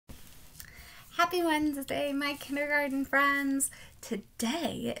Happy Wednesday, my kindergarten friends.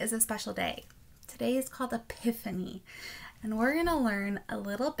 Today is a special day. Today is called Epiphany, and we're going to learn a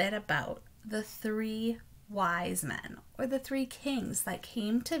little bit about the three wise men, or the three kings that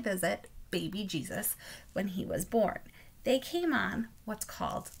came to visit baby Jesus when he was born. They came on what's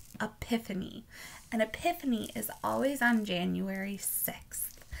called Epiphany, and Epiphany is always on January 6th.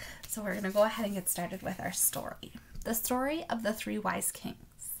 So we're going to go ahead and get started with our story. The story of the three wise kings.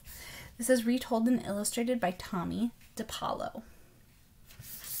 This is retold and illustrated by Tommy DiPaolo.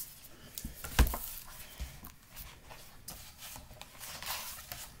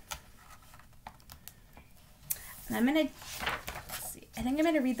 And I'm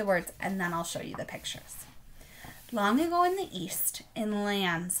going to read the words and then I'll show you the pictures. Long ago in the East, in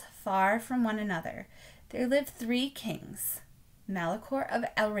lands far from one another, there lived three kings, Melchior of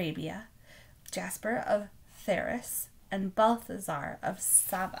Arabia, Jasper of Pharis, and Balthazar of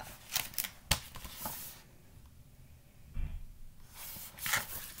Saba.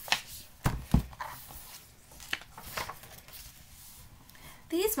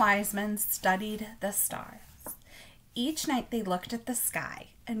 These wise men studied the stars. Each night they looked at the sky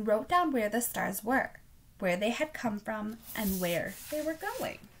and wrote down where the stars were, where they had come from, and where they were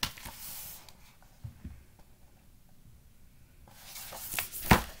going.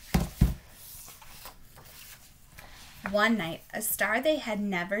 One night, a star they had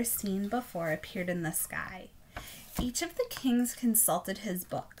never seen before appeared in the sky. Each of the kings consulted his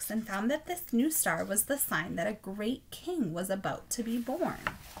books and found that this new star was the sign that a great king was about to be born.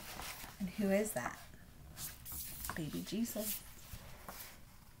 And who is that? Baby Jesus.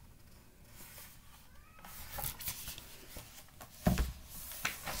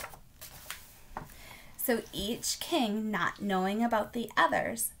 So each king, not knowing about the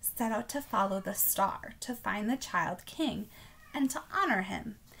others, set out to follow the star to find the child king and to honor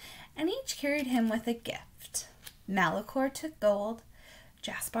him. And each carried him with a gift. Melchior took gold,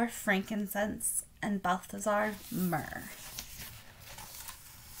 Jasper frankincense, and Balthazar myrrh.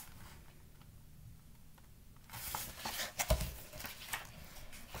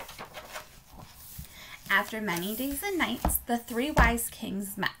 After many days and nights, the three wise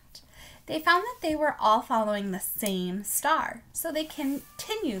kings met. They found that they were all following the same star, so they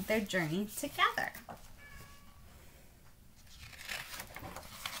continued their journey together.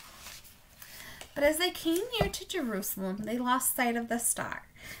 But as they came near to Jerusalem, they lost sight of the star,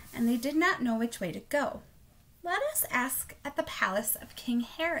 and they did not know which way to go. "Let us ask at the palace of King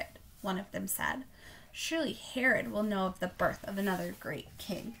Herod," one of them said. "Surely Herod will know of the birth of another great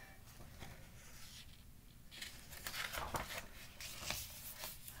king."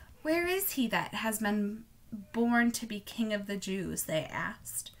 "Where is he that has been born to be king of the Jews?" they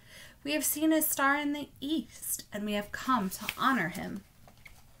asked. "We have seen his star in the east, and we have come to honor him."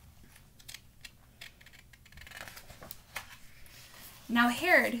 Now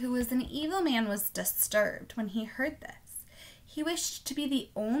Herod, who was an evil man, was disturbed when he heard this. He wished to be the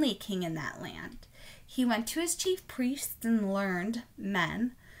only king in that land. He went to his chief priests and learned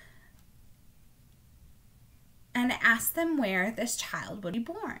men and asked them where this child would be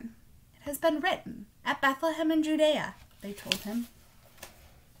born. "It has been written, 'At Bethlehem in Judea,'" they told him.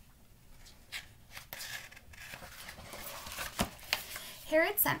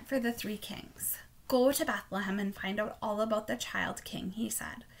 Herod sent for the three kings. "Go to Bethlehem and find out all about the child king," he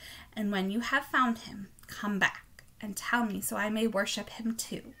said. "And when you have found him, come back and tell me so I may worship him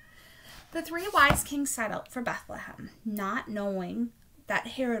too." The three wise kings set out for Bethlehem, not knowing that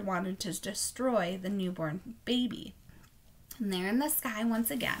Herod wanted to destroy the newborn baby. And there in the sky once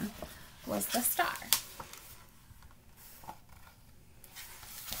again was the star.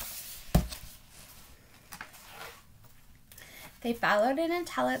 They followed it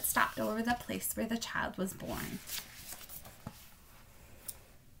until it stopped over the place where the child was born.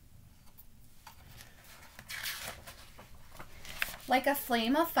 Like a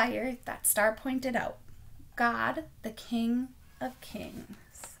flame of fire, that star pointed out, God, the King of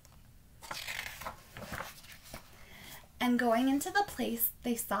Kings. And going into the place,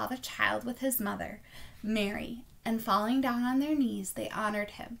 they saw the child with his mother, Mary, and falling down on their knees, they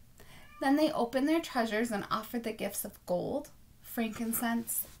honored him. Then they opened their treasures and offered the gifts of gold,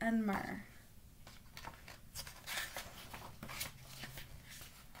 frankincense, and myrrh.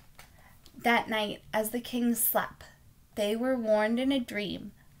 That night, as the kings slept, they were warned in a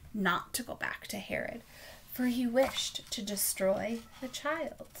dream not to go back to Herod, for he wished to destroy the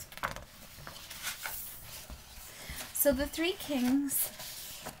child. So the three kings,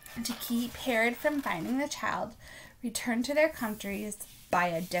 to keep Herod from finding the child, returned to their countries by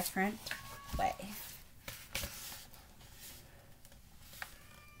a different way.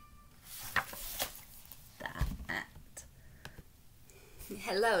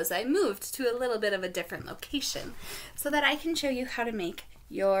 Hello, so I moved to a little bit of a different location so that I can show you how to make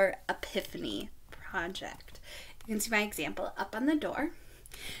your Epiphany project. You can see my example up on the door.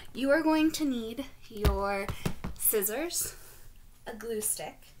 You are going to need your scissors, a glue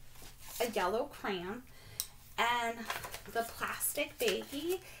stick, a yellow crayon, and the plastic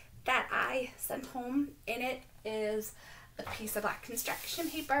baggie that I sent home. In it is a piece of black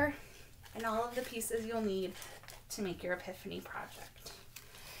construction paper and all of the pieces you'll need to make your Epiphany project.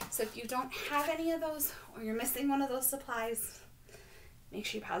 So if you don't have any of those or you're missing one of those supplies, make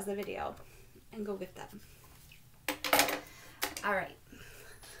sure you pause the video and go get them. All right.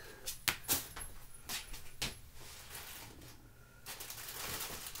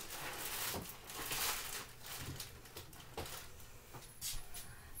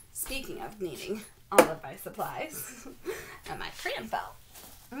 Speaking of needing all of my supplies and my crayon felt.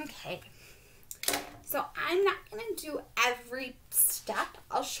 Okay. So I'm not going to do every step.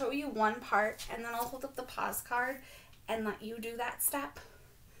 I'll show you one part and then I'll hold up the pause card and let you do that step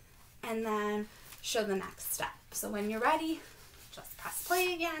and then show the next step. So when you're ready, just press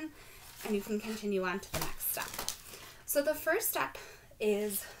play again and you can continue on to the next step. So the first step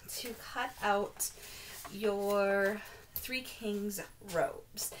is to cut out your Three Kings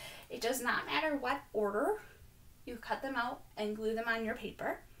robes. It does not matter what order you cut them out and glue them on your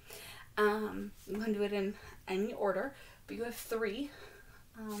paper. You can do it in any order, but you have three.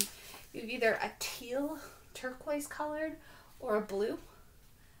 You have either a teal, turquoise colored, or a blue,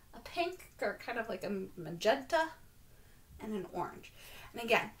 a pink, or kind of like a magenta, and an orange. And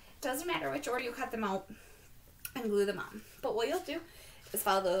again, it doesn't matter which order you cut them out and glue them on. But what you'll do is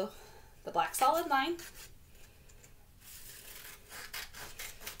follow the black solid line,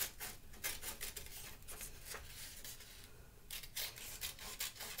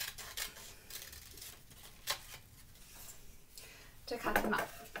 to cut them out.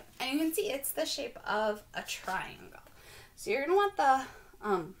 And you can see it's the shape of a triangle. So you're going to want the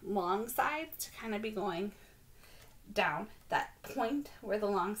long sides to kind of be going down. That point where the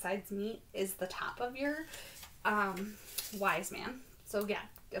long sides meet is the top of your wise man. So yeah,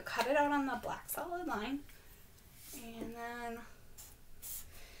 you'll cut it out on the black solid line and then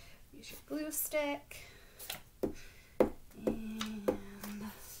use your glue stick and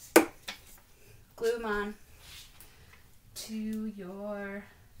glue them on to your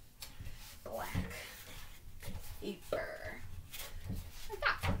black paper. Like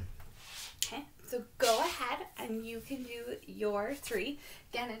that. Okay, so go ahead and you can do your three.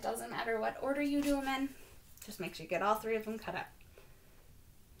 Again, it doesn't matter what order you do them in. Just make sure you get all three of them cut out.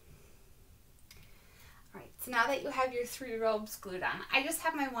 Alright, so now that you have your three robes glued on, I just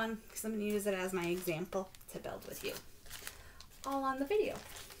have my one because I'm going to use it as my example to build with you. All on the video.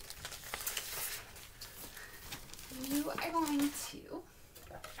 You are going to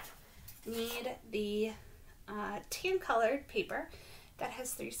need the tan colored paper that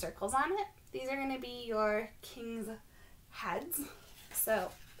has 3 circles on it. These are going to be your king's heads.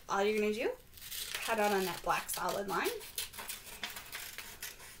 So all you're going to do, cut out on that black solid line.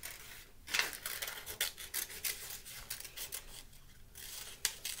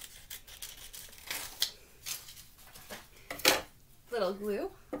 Little glue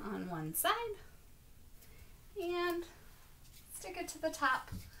on one side. And stick it to the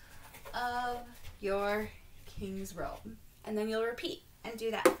top of your king's robe. And then you'll repeat and do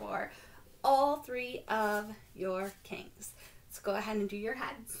that for all 3 of your kings. So go ahead and do your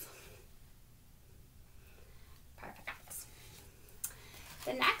heads. Perfect.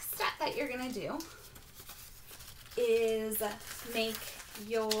 The next step that you're going to do is make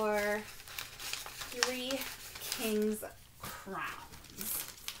your 3 kings crowns.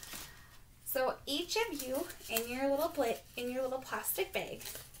 So each of you in your little plastic bag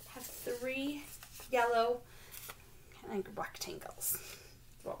have 3 yellow kind of rectangles.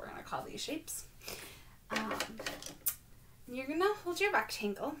 That's what we're going to call these shapes. You're going to hold your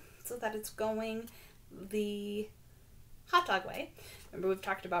rectangle so that it's going the hot dog way. Remember we've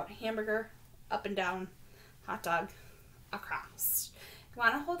talked about hamburger, up and down, hot dog, across. You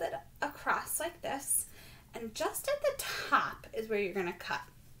want to hold it across like this, and just at the top is where you're going to cut.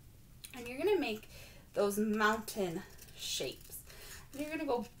 And you're going to make those mountain shapes. And you're going to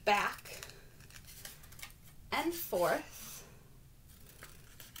go back and forth,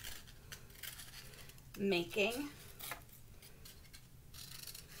 making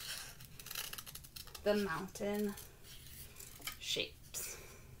the mountain shapes.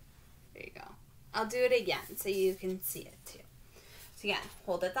 There you go. I'll do it again so you can see it too. So again,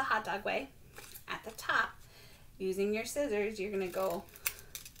 hold it the hot dog way. At the top, using your scissors, you're going to go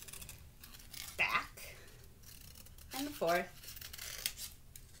back and forth,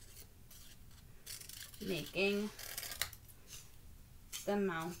 making the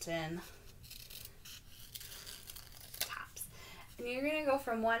mountain tops. And you're going to go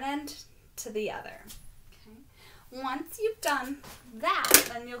from one end to the other. Okay. Once you've done that,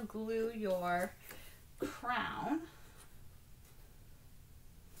 then you'll glue your crown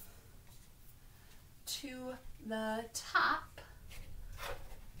to the top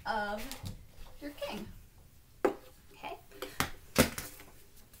of your king. Okay?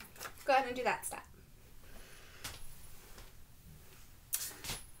 Go ahead and do that step.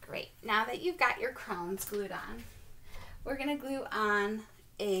 Great. Now that you've got your crowns glued on, we're going to glue on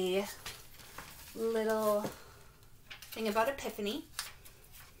a little thing about Epiphany.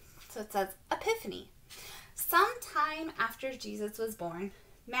 So it says Epiphany. Sometime after Jesus was born,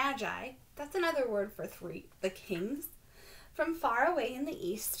 Magi, that's another word for the kings, from far away in the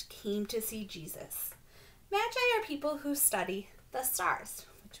east came to see Jesus. Magi are people who study the stars,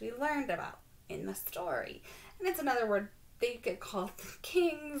 which we learned about in the story. And it's another word. They get called the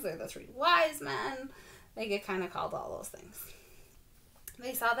kings or the three wise men. They get kind of called all those things.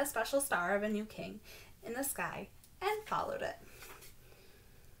 They saw the special star of a new king in the sky and followed it.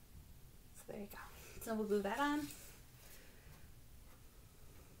 So there you go. So we'll glue that on.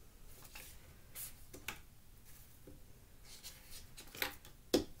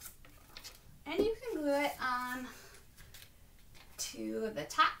 And you can glue it on to the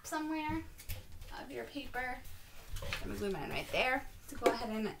top somewhere of your paper. I'm going to glue mine right there. So go ahead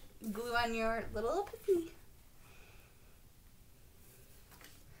and glue on your little Epiphany.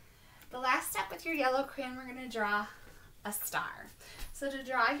 The last step with your yellow crayon, we're going to draw a star. So to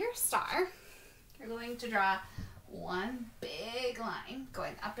draw your star, you're going to draw one big line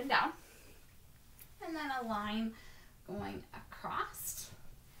going up and down, and then a line going across.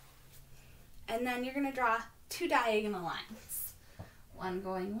 And then you're going to draw two diagonal lines, one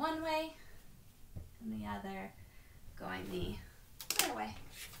going one way and the other going the other way.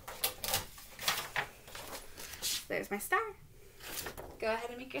 There's my star. Go ahead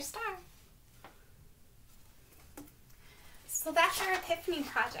and make your star. So that's our Epiphany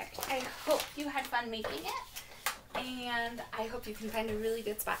project. I hope you had fun making it, and I hope you can find a really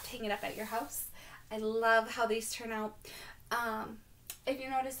good spot to hang it up at your house. I love how these turn out. If you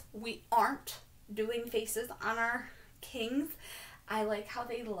notice, we aren't doing faces on our kings. I like how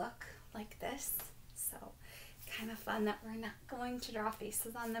they look like this. So kind of fun that we're not going to draw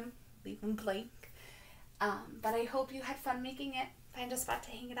faces on them, leave them blank. But I hope you had fun making it. Find a spot to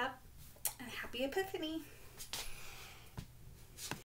hang it up, and happy Epiphany.